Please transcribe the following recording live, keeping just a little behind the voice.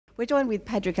We're joined with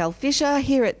Patrick L. Fisher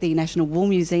here at the National Wool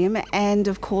Museum, and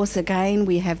of course again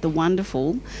we have the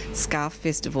wonderful Scarf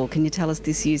Festival. Can you tell us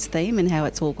this year's theme and how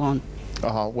it's all gone?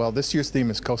 Well, this year's theme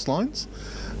is coastlines,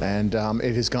 and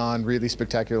it has gone really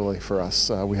spectacularly for us.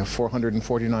 We have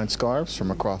 449 scarves from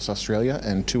across Australia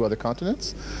and 2 other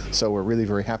continents, so we're really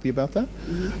very happy about that.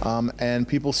 And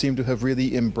people seem to have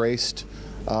really embraced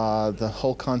the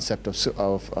whole concept of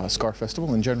Scarf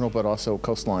Festival in general, but also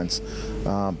coastlines,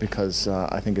 because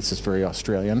I think it's just very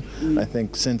Australian. I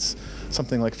think since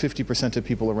something like 50% of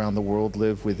people around the world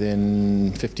live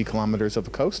within 50 kilometres of the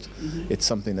coast, it's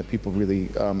something that people really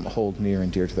hold near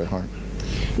and dear to their heart.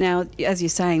 Now, as you're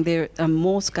saying, there are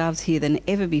more scarves here than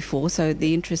ever before, so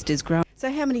the interest is growing.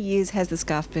 So how many years has the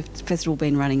Scarf Festival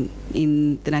been running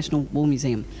in the National Wool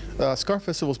Museum? Scarf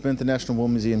Festival's been at the National Wool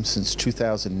Museum since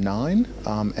 2009,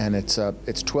 and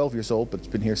it's 12 years old, but it's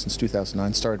been here since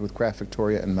 2009. Started with Craft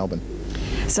Victoria in Melbourne.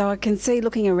 So I can see,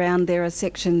 looking around, there are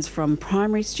sections from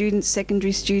primary students,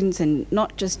 secondary students, and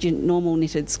not just your normal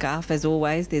knitted scarf as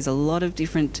always. There's a lot of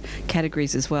different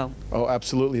categories as well. Oh,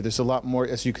 absolutely. There's a lot more,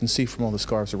 as you can see from all the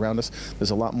scarves around us.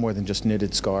 There's a lot more than just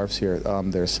knitted scarves here.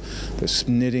 There's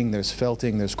knitting, there's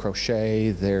felting, there's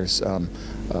crochet, there's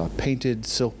painted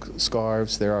silk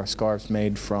scarves. There are scarves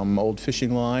made from old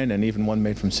fishing line, and even one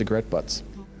made from cigarette butts.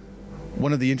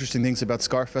 One of the interesting things about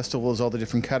Scarf Festival is all the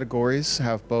different categories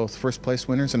have both first place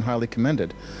winners and highly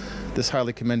commended. This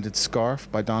highly commended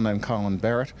scarf by Donna and Colin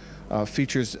Barrett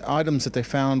features items that they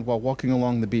found while walking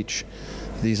along the beach.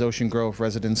 These Ocean Grove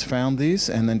residents found these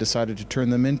and then decided to turn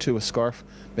them into a scarf,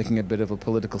 making a bit of a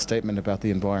political statement about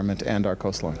the environment and our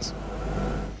coastlines.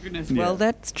 Goodness. Well,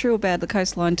 that's true about the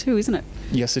coastline too, isn't it?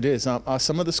 Yes, it is.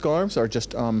 Some of the scarves are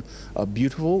just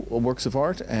beautiful works of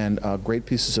art and great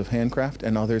pieces of handcraft,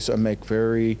 and others make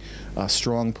very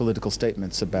strong political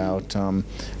statements about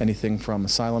anything from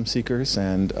asylum seekers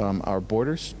and our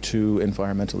borders to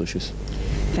environmental issues.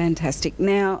 Fantastic.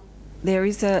 Now, there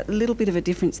is a little bit of a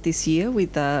difference this year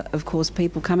with, of course,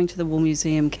 people coming to the Wool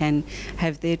Museum can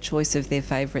have their choice of their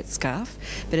favourite scarf,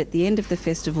 but at the end of the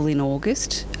festival in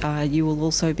August, you will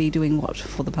also be doing what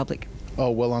for the public?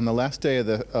 Oh, well, on the last day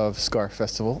of Scarf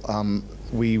Festival,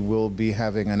 we will be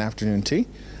having an afternoon tea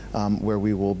where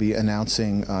we will be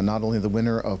announcing not only the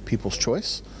winner of People's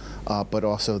Choice, but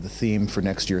also the theme for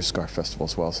next year's Scarf Festival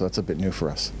as well, so that's a bit new for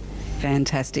us.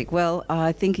 Fantastic. Well,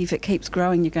 I think if it keeps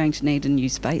growing, you're going to need a new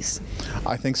space.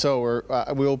 I think so.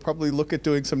 We'll probably look at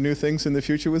doing some new things in the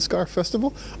future with Scarf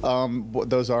Festival. What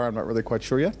those are, I'm not really quite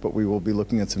sure yet, but we will be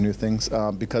looking at some new things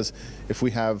because if we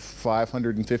have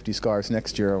 550 scarves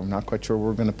next year, I'm not quite sure where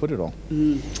we're going to put it all.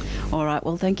 All right.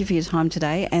 Well, thank you for your time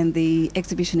today. And the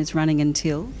exhibition is running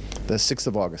until? The 6th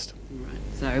of August.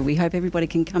 So we hope everybody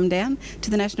can come down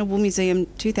to the National Wool Museum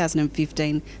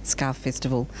 2015 Scarf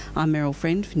Festival. I'm Meryl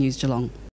Friend for News Geelong.